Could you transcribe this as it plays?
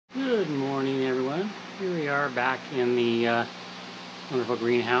are back in the wonderful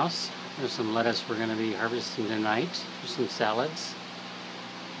greenhouse. There's some lettuce we're going to be harvesting tonight for some salads.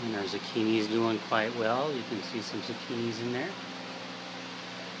 And our zucchini's doing quite well. You can see some zucchinis in there.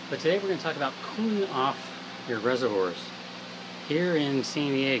 But today we're going to talk about cooling off your reservoirs. Here in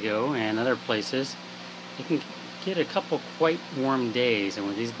San Diego and other places, you can get a couple quite warm days, and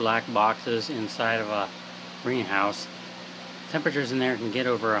with these black boxes inside of a greenhouse, temperatures in there can get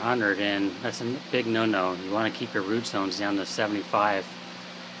over 100, and that's a big no-no. You want to keep your root zones down to 75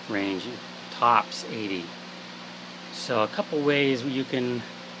 range, tops 80. So a couple ways you can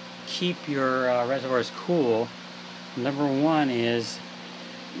keep your reservoirs cool. Number one is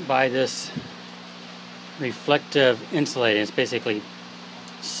by this reflective insulating. It's basically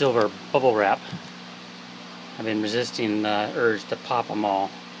silver bubble wrap. I've been resisting the urge to pop them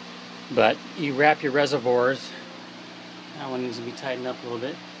all, but you wrap your reservoirs. That one needs to be tightened up a little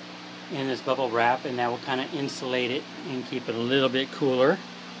bit in this bubble wrap, and that will kind of insulate it and keep it a little bit cooler.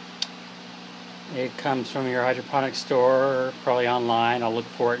 It comes from your hydroponic store, probably online. I'll look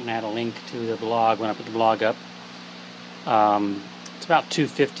for it and add a link to the blog when I put the blog up. It's about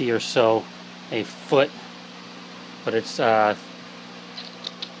 $2.50 or so a foot, but it's 2.5,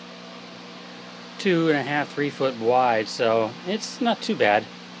 3 foot wide, so it's not too bad.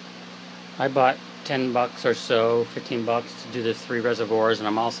 I bought $10 or so, $15 to do the 3 reservoirs, and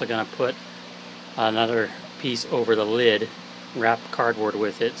I'm also going to put another piece over the lid, wrap cardboard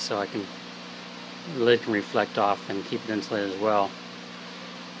with it, so the lid can reflect off and keep it insulated as well.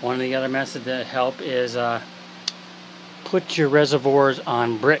 One of the other methods that help is put your reservoirs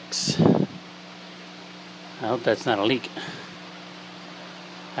on bricks. I hope that's not a leak.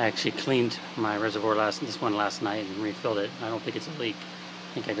 I actually cleaned my reservoir this one last night and refilled it. I don't think it's a leak.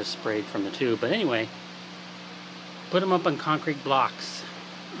 I think I just sprayed from the tube. But anyway, put them up on concrete blocks.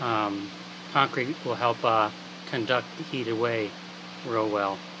 Concrete will help conduct the heat away real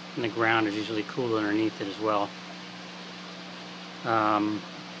well. And the ground is usually cool underneath it as well.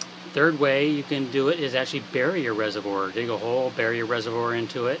 Third way you can do it is actually bury your reservoir. Dig a hole, bury your reservoir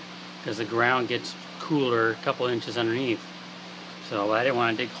into it, because the ground gets cooler a couple inches underneath. So I didn't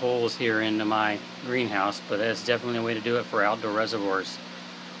want to dig holes here into my greenhouse, but that's definitely a way to do it for outdoor reservoirs.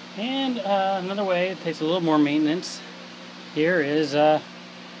 And another way, it takes a little more maintenance, here is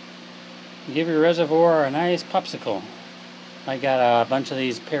give your reservoir a nice popsicle. I got a bunch of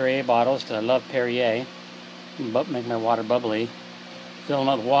these Perrier bottles because I love Perrier, but make my water bubbly. Fill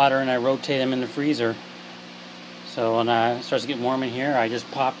them with water and I rotate them in the freezer. So when it starts to get warm in here, I just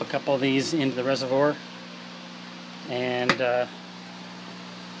pop a couple of these into the reservoir and let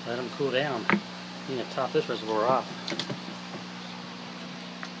them cool down. I'm going to top this reservoir off.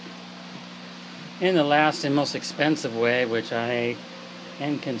 And the last and most expensive way, which I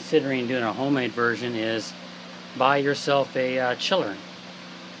am considering doing a homemade version, is buy yourself a chiller.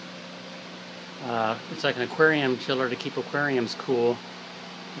 It's like an aquarium chiller to keep aquariums cool.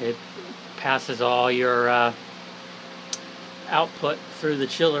 It passes all your output through the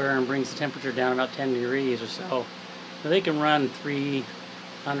chiller and brings the temperature down about 10 degrees or so. So they can run $300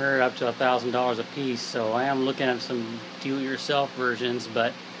 up to $1,000 a piece. So I am looking at some do-it-yourself versions,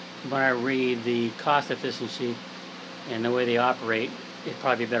 but when I read the cost efficiency and the way they operate, you'd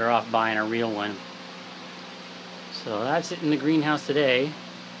probably be better off buying a real one. So that's it in the greenhouse today.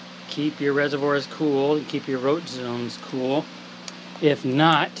 Keep your reservoirs cool, keep your root zones cool. If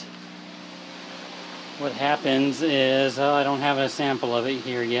not, what happens is, I don't have a sample of it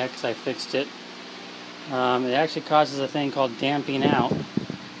here yet because I fixed it. It actually causes a thing called damping out. You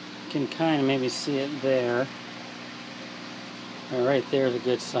can kind of maybe see it there. Right there's a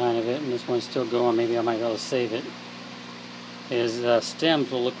good sign of it, and this one's still going. Maybe I might be able to save it. Is stems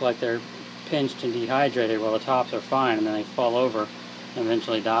will look like they're pinched and dehydrated while the tops are fine, and then they fall over and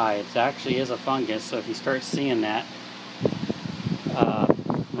eventually die. It actually is a fungus, so if you start seeing that,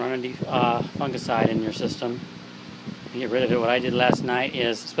 run a fungicide in your system. Get rid of it. What I did last night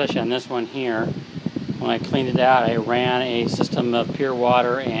is, especially on this one here, when I cleaned it out, I ran a system of pure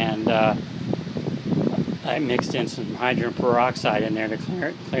water and I mixed in some hydrogen peroxide in there to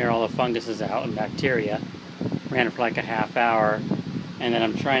clear all the funguses out and bacteria. Ran it for like a half hour, and then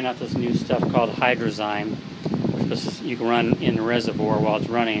I'm trying out this new stuff called Hydrozyme, which you can run in the reservoir while it's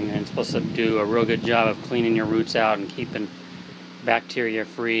running, and it's supposed to do a real good job of cleaning your roots out and keeping bacteria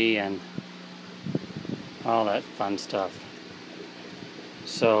free and all that fun stuff.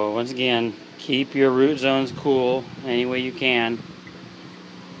 So once again, keep your root zones cool any way you can.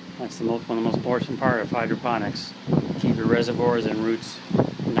 That's one of the most important part of hydroponics. Keep your reservoirs and roots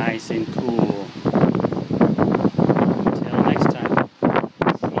nice and cool.